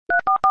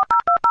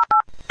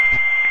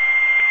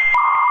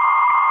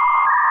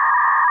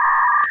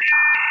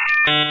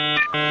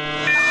Hello,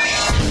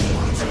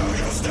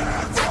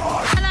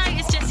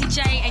 it's Jessie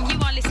J, and you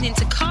are listening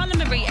to Carla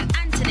Marie and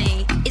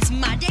Anthony. It's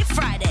My Day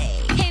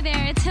Friday. Hey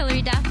there, it's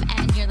Hillary Duff,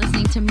 and you're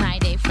listening to My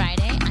Day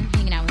Friday. I'm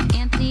hanging out with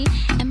Anthony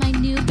and my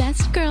new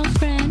best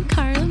girlfriend,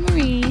 Carla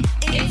Marie.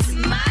 It's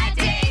My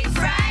Day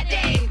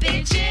Friday,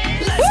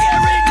 bitches. Let's get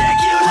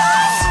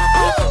ridiculous!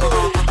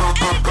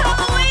 And it's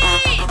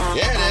Halloween.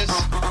 Yeah, it is.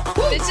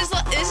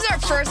 This is our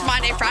first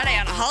My Day Friday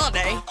on a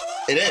holiday.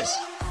 It is.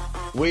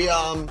 We,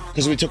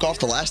 because we took off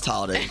the last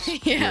holiday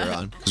we were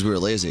on, because we were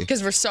lazy.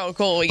 Because we're so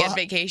cool, we get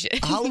vacation.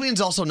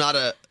 Halloween's also not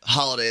a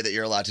holiday that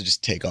you're allowed to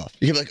just take off.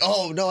 You can be like,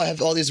 oh, no, I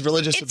have all these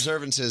religious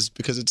observances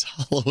because it's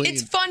Halloween.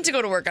 It's fun to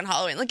go to work on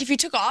Halloween. Like, if you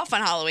took off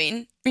on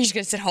Halloween, are you just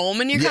going to sit home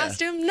in your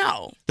costume?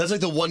 No. That's like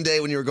the one day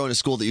when you were going to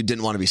school that you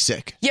didn't want to be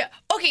sick. Yeah.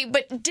 Okay,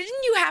 but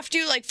didn't you have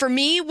to, like, for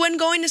me, when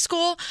going to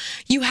school,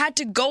 you had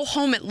to go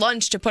home at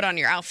lunch to put on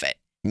your outfit?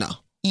 No.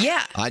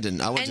 Yeah. I didn't.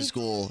 I went to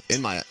school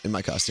in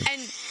my costume.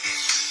 And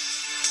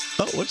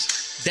Oh,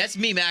 what's... That's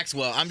me,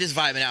 Maxwell. I'm just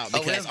vibing out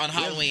because on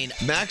Halloween...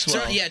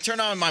 Maxwell. Turn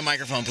on my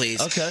microphone,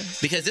 please. Okay.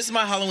 Because this is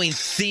my Halloween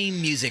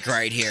theme music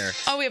right here.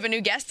 oh, we have a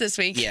new guest this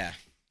week. Yeah.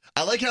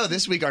 I like how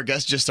this week our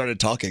guest just started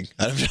talking.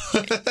 I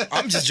don't know.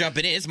 I'm just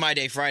jumping in. It's My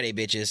Day Friday,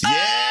 bitches.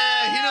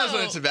 Yeah, he knows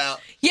what it's about.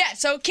 Yeah,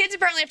 so kids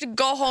apparently have to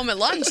go home at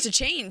lunch to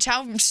change.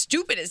 How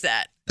stupid is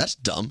that? That's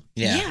dumb.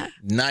 Yeah.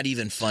 Not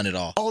even fun at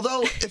all.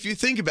 Although, if you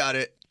think about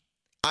it,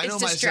 I know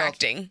It's myself.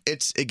 distracting.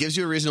 It gives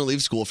you a reason to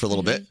leave school for a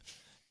little bit.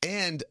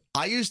 And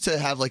I used to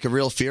have like a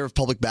real fear of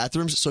public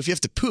bathrooms. So if you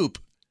have to poop,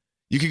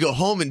 you could go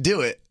home and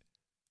do it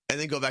and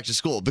then go back to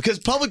school. Because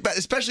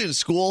especially in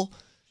school,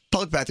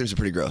 public bathrooms are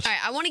pretty gross. All right,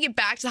 I want to get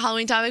back to the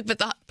Halloween topic, but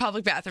the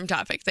public bathroom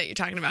topic that you're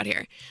talking about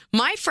here.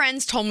 My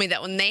friends told me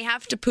that when they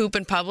have to poop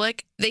in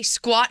public, they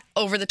squat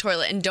over the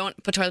toilet and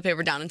don't put toilet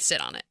paper down and sit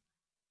on it.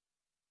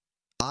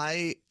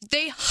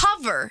 They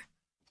hover.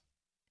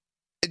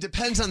 It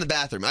depends on the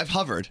bathroom. I've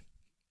hovered.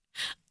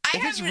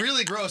 If it's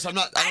really gross, I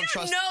don't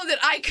trust. know that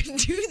I could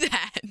do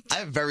that. I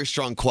have very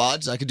strong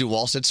quads. I could do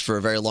wall sits for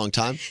a very long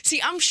time. See,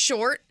 I'm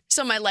short,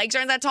 so my legs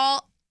aren't that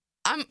tall.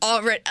 I'm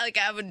already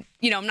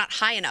I'm not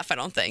high enough, I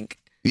don't think.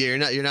 Yeah,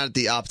 you're not at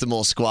the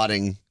optimal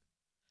squatting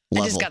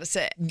level. I just got to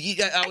sit.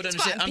 I would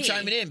understand. I'm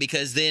chiming in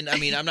because then,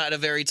 I'm not a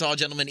very tall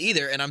gentleman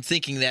either, and I'm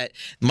thinking that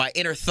my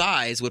inner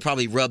thighs would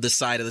probably rub the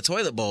side of the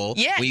toilet bowl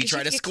when you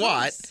try to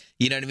squat. Close.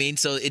 You know what I mean?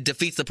 So it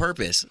defeats the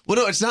purpose. Well,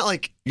 no, it's not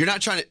like you're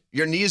not trying to.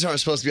 Your knees aren't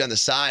supposed to be on the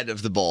side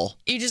of the bowl.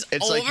 You just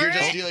It's over like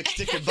it? you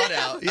stick your butt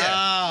out. Yeah.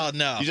 Oh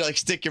no! You just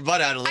stick your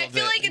butt out a little I bit.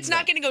 feel like it's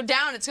not going to go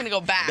down; it's going to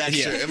go back.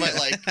 That's true.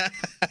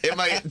 It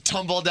might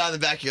tumble down the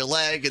back of your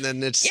leg, and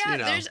then it's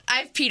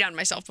I've peed on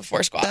myself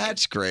before squatting.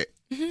 That's great.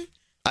 Mm-hmm.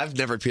 I've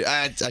never peed.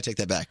 I take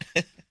that back.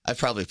 I've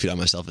probably peed on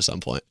myself at some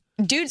point.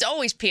 Dudes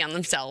always pee on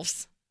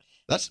themselves.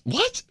 That's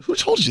what? Who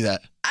told you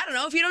that? I don't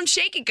know. If you don't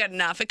shake it good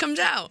enough, it comes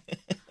out.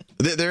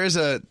 There is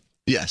a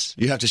yes.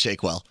 You have to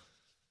shake well.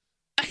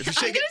 If you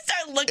shake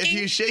start looking. If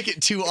you shake it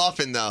too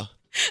often, though,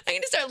 I'm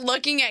gonna start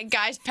looking at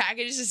guys'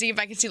 packages to see if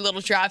I can see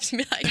little drops and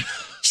be like,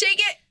 shake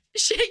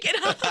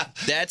it up.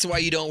 That's why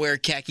you don't wear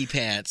khaki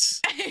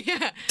pants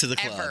to the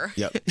club. Ever.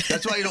 Yep.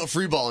 That's why you don't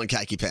free ball in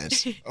khaki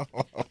pants.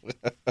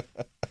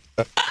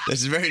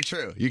 This is very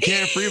true. You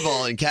can't free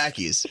ball in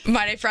khakis.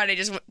 My Day Friday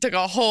just took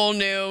a whole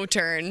new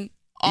turn.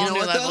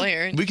 New level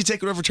here. We can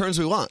take whatever turns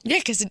we want. Yeah,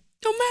 because it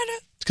don't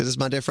matter. It's because it's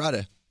My Day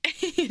Friday.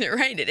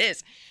 Right, it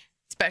is.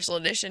 Special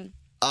edition.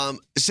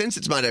 Since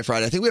it's My Day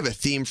Friday, I think we have a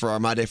theme for our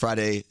My Day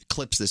Friday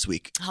clips this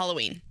week.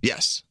 Halloween.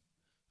 Yes.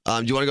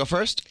 Do you want to go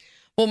first?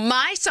 Well,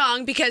 my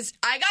song, because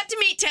I got to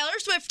meet Taylor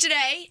Swift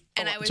today.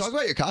 And Talk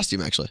about your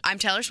costume, actually. I'm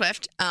Taylor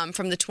Swift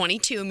from the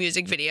 22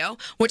 music video,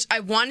 which I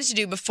wanted to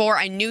do before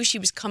I knew she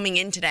was coming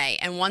in today.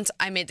 And once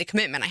I made the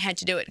commitment, I had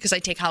to do it because I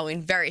take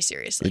Halloween very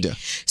seriously. You do.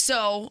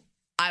 So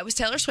I was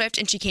Taylor Swift,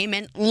 and she came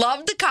in,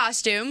 loved the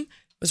costume,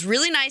 was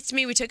really nice to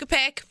me. We took a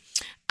pic.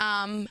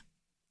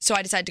 So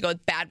I decided to go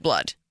with Bad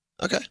Blood.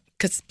 Okay.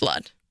 Because it's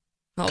blood.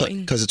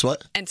 Halloween. Because it's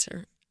what?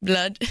 Answer.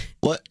 Blood.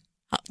 What?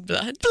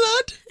 Blood.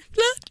 Blood.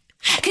 Blood.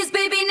 Cause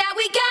baby, now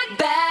we got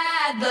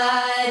bad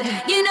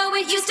blood. You know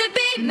it used to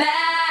be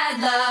mad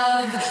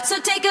love. So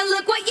take a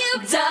look what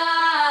you've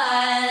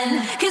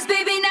done. Cause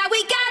baby, now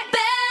we got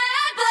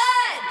bad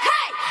blood.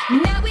 Hey!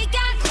 Now we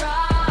got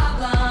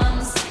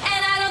problems.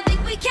 And I don't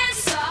think we can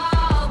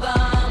solve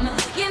them.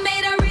 You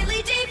made a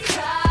really deep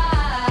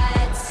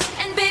cut.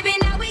 And baby,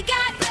 now we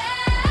got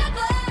bad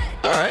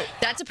blood. All right.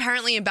 That's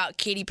apparently about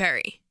Katy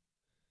Perry.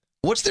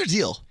 What's their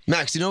deal?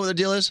 Max, do you know what their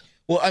deal is?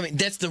 Well,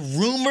 that's the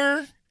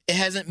rumor. It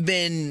hasn't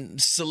been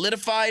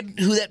solidified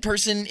who that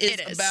person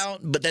is about,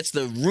 but that's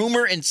the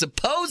rumor. And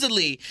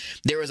supposedly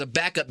there was a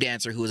backup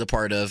dancer who was a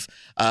part of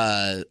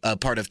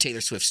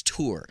Taylor Swift's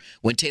tour.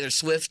 When Taylor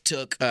Swift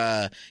took,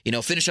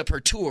 finished up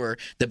her tour,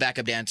 the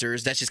backup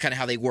dancers, that's just kind of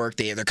how they work.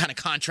 They're kind of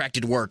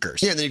contracted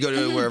workers. Yeah, and then you go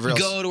to wherever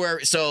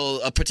else.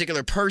 So a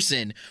particular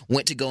person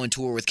went to go and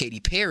tour with Katy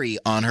Perry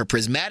on her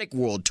Prismatic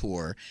World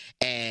tour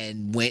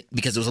and went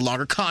because it was a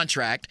longer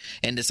contract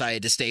and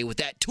decided to stay with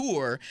that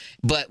tour.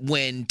 But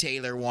when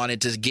Taylor wanted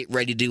wanted to get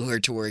ready to do her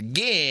tour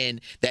again,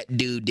 that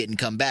dude didn't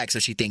come back. So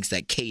she thinks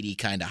that Katie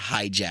kind of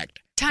hijacked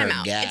Time her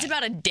out. guy. It's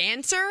about a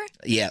dancer?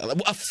 Yeah,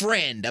 a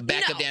friend, a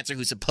backup No. dancer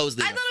who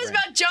supposedly I was thought a it was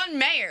friend. about John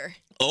Mayer.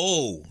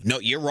 Oh, no,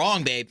 you're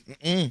wrong, babe.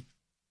 Mm-mm.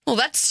 Well,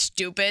 that's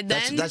stupid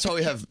then. That's why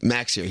we have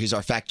Max here. He's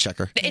our fact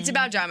checker. It's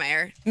about John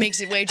Mayer.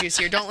 Makes it way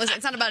juicier. Don't listen.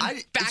 It's not about a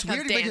It's backup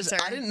weird because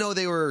dancer. I didn't know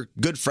they were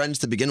good friends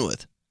to begin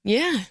with.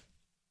 Yeah.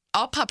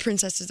 All pop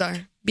princesses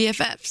are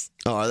BFFs.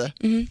 Oh, are they?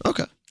 Mm-hmm.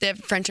 Okay. They have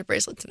friendship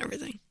bracelets and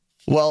everything.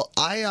 Well,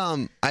 I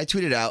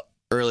tweeted out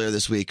earlier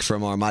this week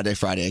from our My Day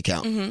Friday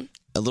account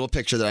a little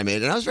picture that I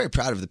made, and I was very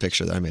proud of the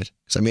picture that I made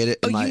because I made it.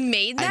 Oh, you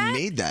made that? I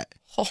made that.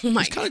 Oh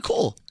my It's kind of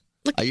cool.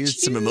 Look I at used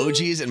some you.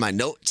 emojis in my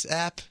notes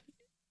app.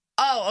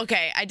 Oh,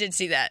 okay. I did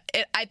see that.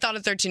 I thought a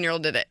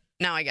 13-year-old did it.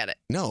 Now I get it.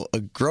 No, a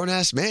grown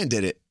ass man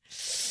did it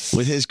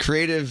with his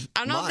creative. I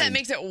don't know if that mind.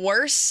 makes it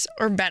worse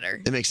or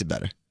better. It makes it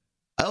better.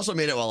 I also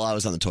made it while I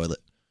was on the toilet.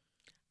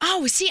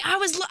 Oh, see,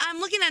 I'm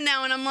looking at it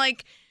now and I'm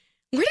like,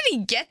 where did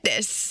he get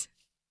this?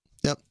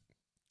 Yep.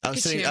 I Look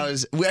was at sitting.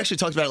 you. We actually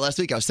talked about it last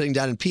week. I was sitting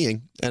down and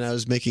peeing, and I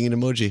was making an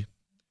emoji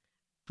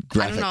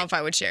graphic. I don't know if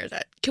I would share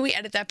that. Can we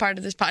edit that part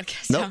of this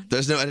podcast? Nope, out?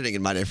 there's no editing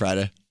in My Day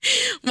Friday.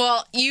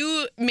 Well,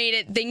 you made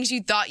it things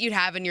you thought you'd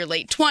have in your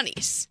late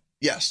 20s.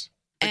 Yes,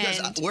 because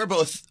And- we're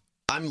both.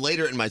 I'm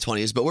later in my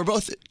 20s, but we're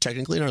both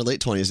technically in our late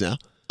 20s now.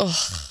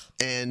 Ugh.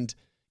 And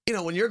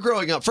when you're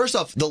growing up, first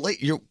off,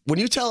 when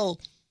you tell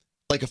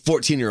like a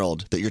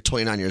 14-year-old that you're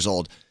 29 years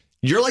old,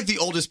 you're like the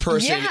oldest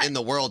person Yeah. in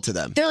the world to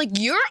them. They're like,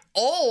 you're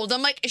old.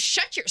 I'm like,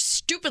 shut your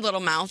stupid little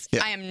mouth.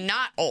 Yeah. I am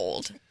not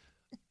old.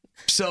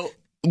 So,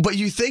 but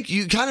you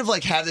kind of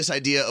like have this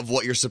idea of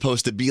what you're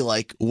supposed to be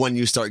like when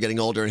you start getting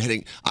older and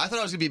hitting. I thought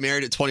I was gonna be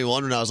married at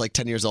 21 when I was like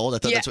 10 years old. I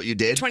thought that's what you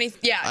did. 20.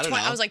 Yeah, I don't know.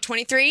 I was like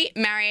 23,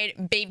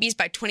 married, babies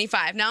by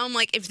 25. Now I'm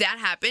like, if that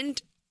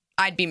happened,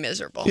 I'd be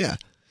miserable. Yeah.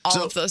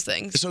 All of those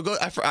things. So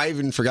I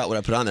even forgot what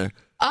I put on there.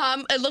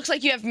 It looks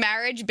like you have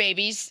marriage,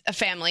 babies, a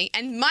family,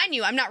 and mind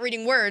you, I'm not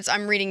reading words.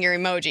 I'm reading your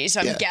emojis, so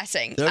I'm Yeah,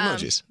 guessing. they're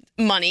emojis.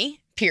 Money.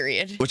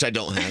 Period. Which I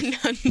don't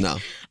have. No.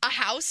 A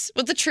house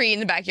with a tree in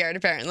the backyard,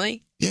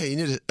 apparently, Yeah, you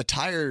need a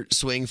tire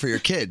swing for your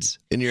kids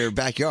in your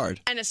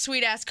backyard. and a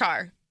sweet ass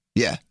car.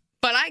 Yeah.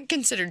 But I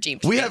consider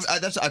Jeeps. We best.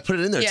 have, I put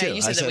it in there Yeah, too.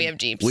 you said I that we have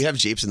Jeeps. We have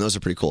Jeeps and those are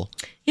pretty cool.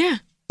 Yeah.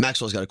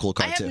 Maxwell's got a cool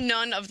car I have too.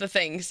 none of the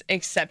things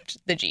except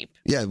the Jeep.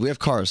 Yeah, we have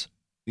cars.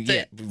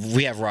 Yeah,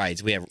 we have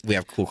rides. We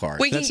have cool cars.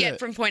 We can That's get it.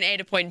 from point A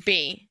to point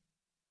B.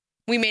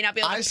 We may not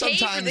be able to pay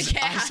for the I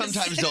gas.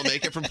 sometimes don't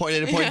make it from point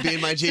A to point B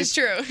in my Jeep. It's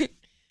true.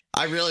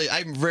 I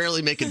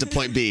rarely make it to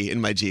point B in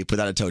my Jeep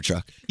without a tow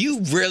truck. You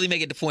rarely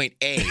make it to point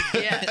A.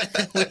 Yeah.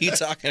 What are you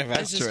talking about?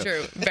 This is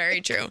true.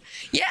 Very true.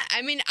 Yeah,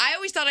 I mean, I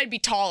always thought I'd be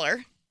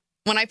taller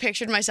when I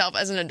pictured myself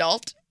as an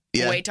adult.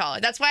 Yeah. Way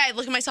taller. That's why I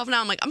look at myself now.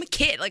 I'm like, I'm a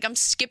kid. Like, I'm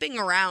skipping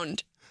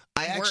around.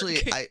 I actually,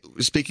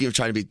 Work. speaking of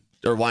trying to be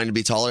or wanting to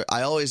be taller,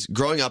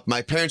 growing up,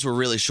 my parents were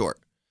really short.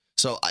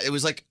 So it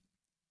was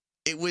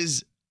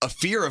a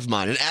fear of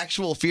mine, an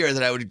actual fear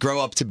that I would grow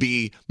up to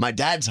be my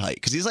dad's height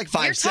because he's like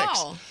 5'6". You're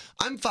tall.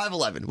 I'm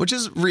 5'11", which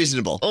is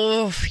reasonable.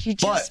 Oh, you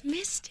just But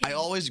missed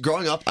it.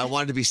 Growing up, I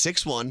wanted to be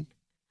 6'1"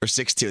 or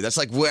 6'2". That's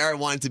like where I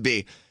wanted to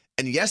be.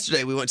 And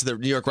yesterday we went to the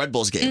New York Red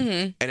Bulls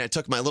game and I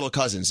took my little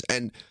cousins.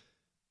 And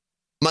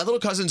my little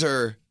cousins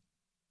are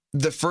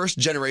the first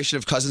generation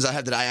of cousins I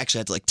had that I actually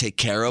had to like take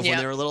care of when Yep.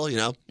 they were little, you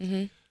know?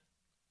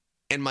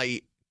 And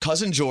my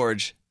cousin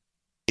George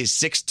is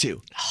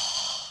 6'2".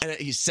 And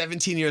he's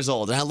 17 years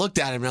old. And I looked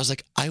at him and I was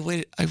like, I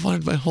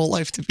wanted my whole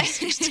life to be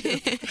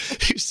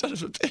 6'2". You son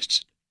of a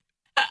bitch.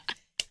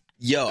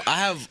 Yo, I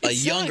have a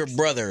younger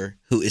brother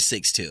who is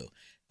 6'2".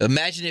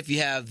 Imagine if you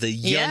have the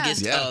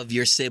youngest Yeah. of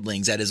your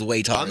siblings that is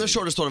way taller. I'm the than you.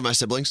 shortest one of my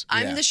siblings.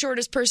 I'm Yeah. the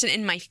shortest person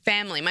in my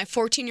family. My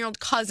 14-year-old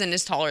cousin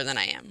is taller than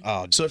I am.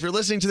 Oh, So if you're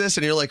listening to this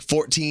and you're like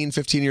 14,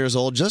 15 years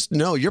old, just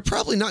know you're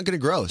probably not going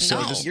to grow.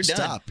 So No. just You're done.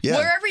 stop. Yeah.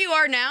 Wherever you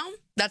are now,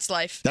 that's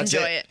life. That's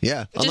Enjoy it. it.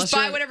 Yeah. Unless Just buy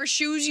you're- whatever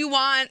shoes you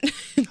want.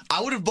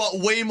 I would have bought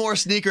way more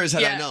sneakers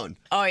had I known.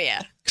 Oh,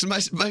 yeah.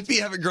 Because my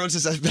feet haven't grown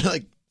since I've been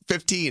like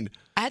 15.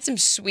 I had some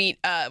sweet,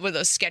 with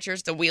those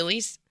Skechers, the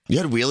wheelies. You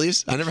had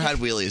wheelies? I never had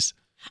wheelies.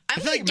 I'm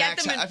I feel going like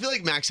to get them. I feel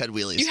like Max had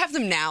wheelies. You have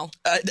them now.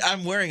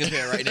 I'm wearing a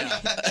pair right now.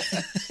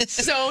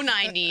 So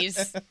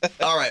 90s.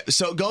 All right.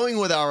 So going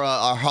with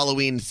our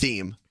Halloween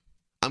theme,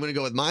 I'm going to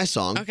go with my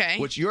song. Okay.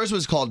 Which yours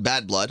was called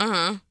Bad Blood.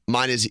 Uh-huh.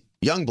 Mine is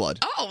Young Blood.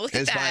 Oh, look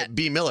And at it's by that.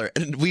 B. Miller.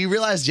 And we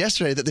realized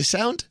yesterday that they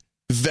sound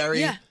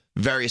very, Yeah.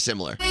 very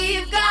similar.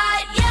 We've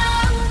got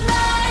young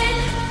blood,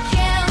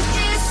 can't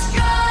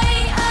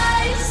destroy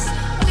us.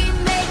 We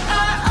make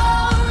our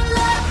own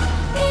luck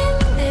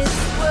in this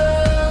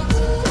world.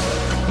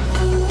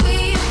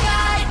 We've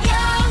got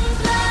young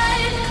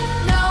blood,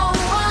 no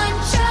one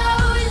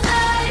chose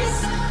us.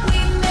 We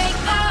make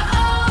our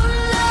own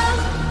love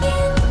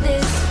in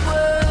this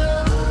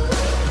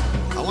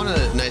world. I want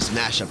a nice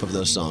mashup of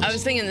those songs. I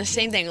was thinking the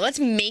same thing. Let's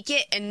make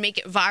it and make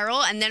it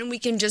viral, and then we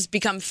can just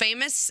become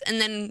famous, and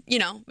then,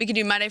 we can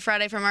do My Day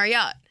Friday from our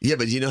yacht. Yeah,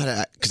 but do you know how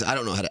to? Because I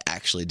don't know how to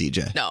actually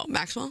DJ. No,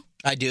 Maxwell?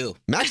 I do.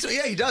 Max,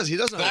 yeah, he does. He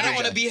does know But how I to don't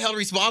want to DJ. be held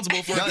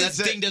responsible for No, if that's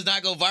this it. thing does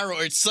not go viral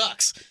or it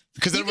sucks.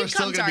 Because then You we're can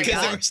still come going to be to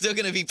our Because poor. then we're still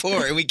going to be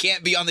poor and we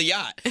can't be on the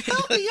yacht.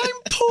 Help me,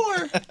 I'm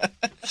poor.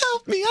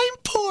 Help me, I'm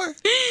poor.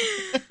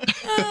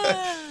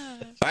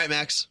 All right,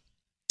 Max.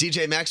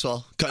 DJ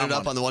Maxwell, cutting it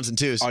up on the ones and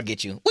twos. I'll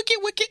get you. Wicket,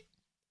 wicket.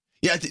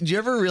 Yeah, do you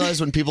ever realize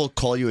when people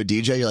call you a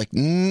DJ, you're like,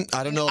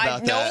 I don't know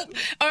about that. Nope.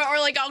 Or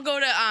like I'll go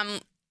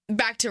to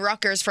back to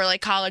Rutgers for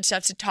like college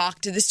stuff to talk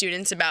to the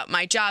students about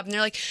my job, and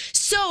they're like,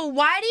 "So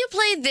why do you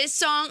play this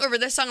song over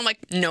this song?" I'm like,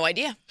 "No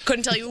idea.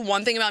 Couldn't tell you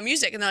one thing about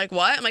music." And they're like,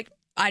 "What?" I'm like,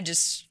 "I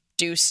just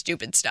do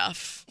stupid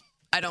stuff.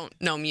 I don't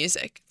know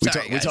music."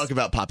 Sorry, We talk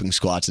about popping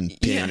squats and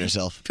peeing on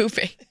yourself.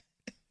 Pooping.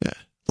 Yeah,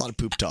 a lot of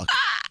poop talk.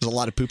 There's a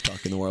lot of poop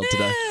talk in the world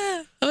today.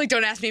 I'm like,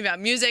 don't ask me about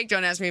music.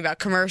 Don't ask me about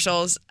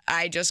commercials.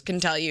 I just can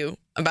tell you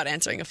about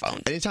answering a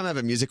phone. Anytime I have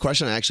a music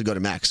question, I actually go to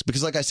Max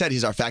because, like I said,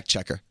 he's our fact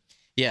checker.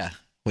 Yeah.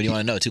 What do you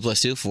want to know? 2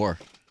 + 2, 4.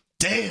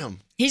 Damn.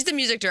 He's the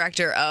music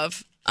director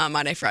of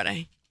Monday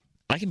Friday.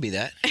 I can be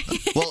that.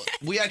 Well,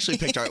 we actually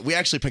picked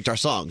our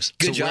songs.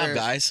 Good So job, we're-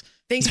 guys.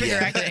 Thanks for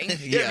directing.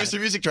 Yeah, Mr.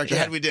 Music Director,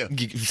 how'd we do?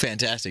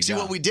 Fantastic See, job.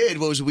 what we did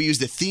was we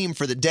used the theme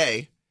for the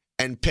day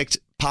and picked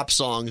pop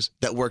songs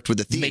that worked with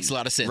the theme. Makes a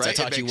lot of sense. I Right?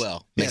 taught It you makes-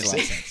 well. Makes a lot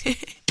of Yes. sense.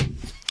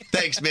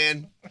 Thanks,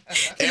 man.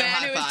 The Air man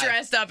high who was five.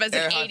 dressed up as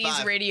Air an high 80s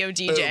five. radio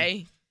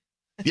DJ.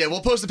 Yeah,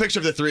 we'll post a picture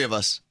of the three of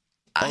us.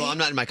 Although I'm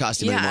not in my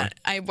costume Yeah, anymore.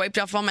 I wiped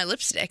off all my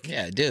lipstick.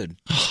 Yeah, dude.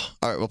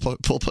 All right, we'll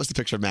post a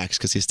picture of Max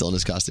because he's still in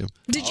his costume.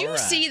 Did you All right.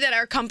 see that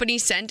our company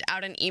sent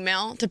out an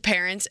email to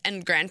parents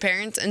and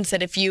grandparents and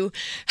said if you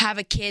have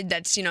a kid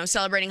that's,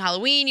 celebrating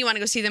Halloween, you want to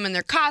go see them in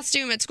their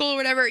costume at school or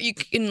whatever, you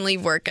can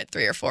leave work at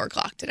 3 or 4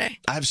 o'clock today.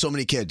 I have so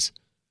many kids.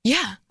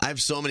 Yeah. I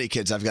have so many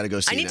kids I've got to go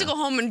see I need to now. go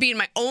home and be in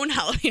my own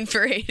Halloween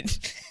parade.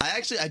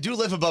 I do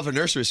live above a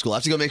nursery school. I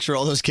have to go make sure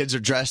all those kids are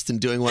dressed and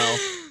doing well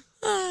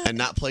and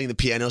not playing the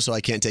piano so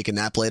I can't take a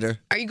nap later.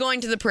 Are you going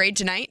to the parade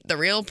tonight? The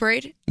real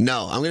parade?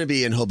 No, I'm going to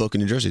be in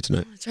Hoboken, New Jersey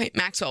tonight. That's right.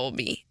 Maxwell will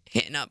be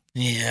hitting up.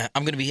 Yeah,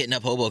 I'm going to be hitting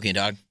up Hoboken,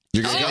 dog.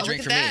 You're It's going a to good go? drink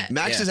look for at me. that.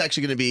 Max Yeah. is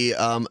actually going to be,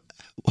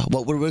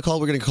 what do we call it?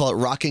 We're going to call it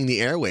Rocking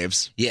the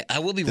Airwaves. Yeah, I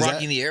will be Is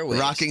rocking that- the airwaves.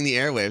 Rocking the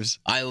Airwaves.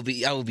 I will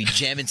be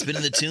jamming,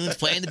 spinning the tunes,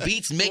 playing the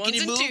beats, making Ones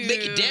you and move,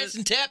 make you twos. dance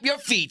and tap your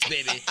feet,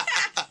 baby.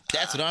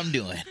 That's what I'm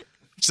doing.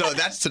 So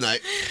that's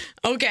tonight.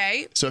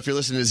 Okay. So if you're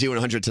listening to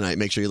Z100 tonight,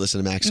 make sure you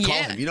listen to Max. Call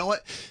Yeah. him. You know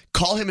what?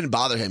 Call him and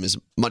bother him as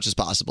much as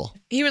possible.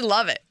 He would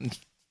love it.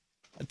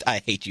 I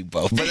hate you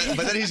both. But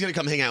then he's going to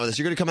come hang out with us.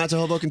 You're going to come out to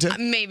Hoboken too?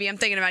 Maybe. I'm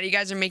thinking about it. You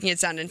guys are making it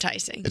sound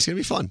enticing. It's going to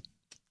be fun.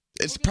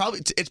 It's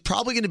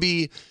probably going to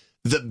be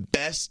the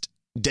best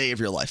day of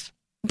your life.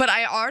 But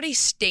I already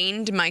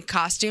stained my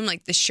costume,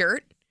 like the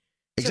shirt.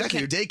 Exactly. can-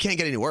 Your day can't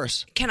get any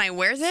worse. Can I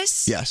wear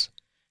this? Yes.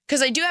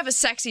 Because I do have a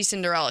sexy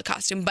Cinderella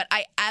costume, but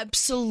I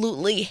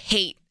absolutely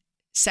hate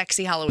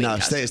sexy Halloween No,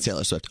 costumes. stay as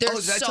Taylor Swift. They're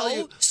Did I tell so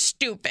you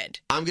stupid.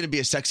 I'm going to be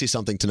a sexy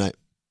something tonight?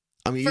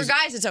 I'm going to For use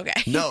guys, it's okay.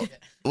 No.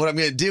 What I'm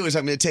going to do is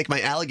I'm going to take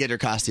my alligator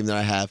costume that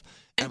I have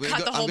And I'm gonna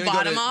cut the whole I'm gonna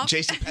bottom go to off?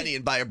 JCPenney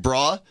and buy a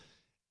bra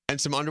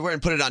and some underwear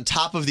and put it on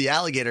top of the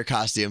alligator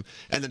costume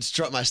and then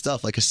strut my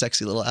stuff like a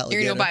sexy little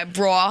alligator. You're going to go buy a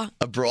bra.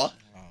 a bra?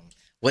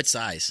 What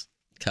size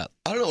cup?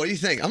 I don't know. What do you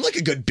think? I'm like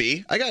a good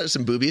B. I got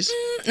some boobies.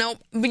 No,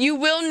 but you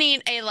will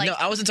need a, like, No,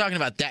 I wasn't talking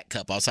about that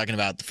cup. I was talking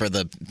about for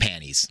the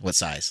panties. What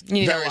size? you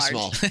need a Very large.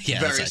 small. Yeah,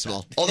 Very that's what I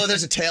small. Although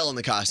there's a tail in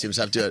the costume,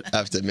 so I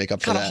have to make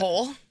up for Cut a that.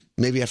 hole.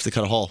 Maybe I have to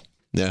cut a hole.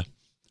 Yeah.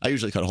 I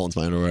usually cut a hole into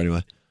my underwear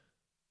anyway.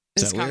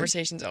 Is This that weird?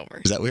 conversation's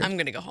over. Is that weird? I'm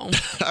going to go home.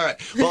 All right.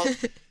 Well,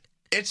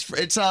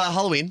 it's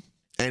Halloween,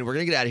 and we're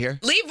going to get out of here.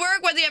 Leave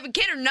work whether you have a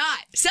kid or not.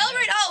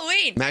 Celebrate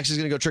Halloween. Max is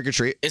going to go trick or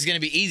treat. It's going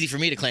to be easy for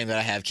me to claim that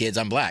I have kids.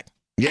 I'm black.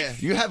 Yeah.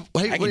 You have,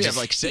 what do you just- have,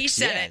 like 6? He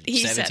said it. He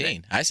said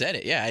 17. I said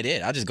it. Yeah, I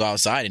did. I'll just go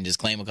outside and just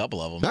claim a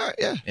couple of them. All right,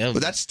 yeah. Yeah.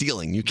 But that's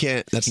stealing. You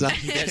can't, that's not.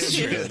 That's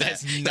true.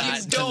 That's not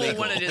You don't illegal.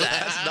 want to do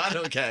that. That's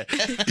not okay.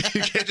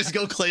 You can't just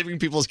go claiming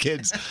people's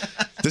kids.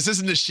 This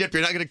isn't a ship.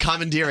 You're not going to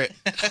commandeer it.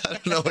 I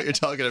don't know what you're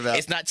talking about.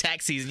 It's not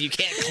tax season. You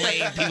can't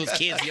claim people's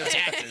kids for your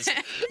taxes.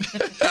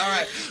 All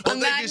right. Well,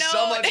 On thank that you so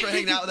note- much for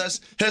hanging out with us.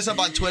 Hit us up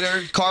on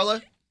Twitter,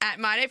 Carla, At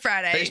My Day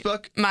Friday.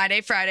 Facebook. My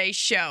Day Friday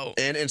show.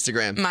 and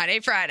Instagram. My Day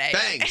Friday.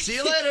 Bang. See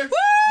you later.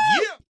 Woo! Yeah.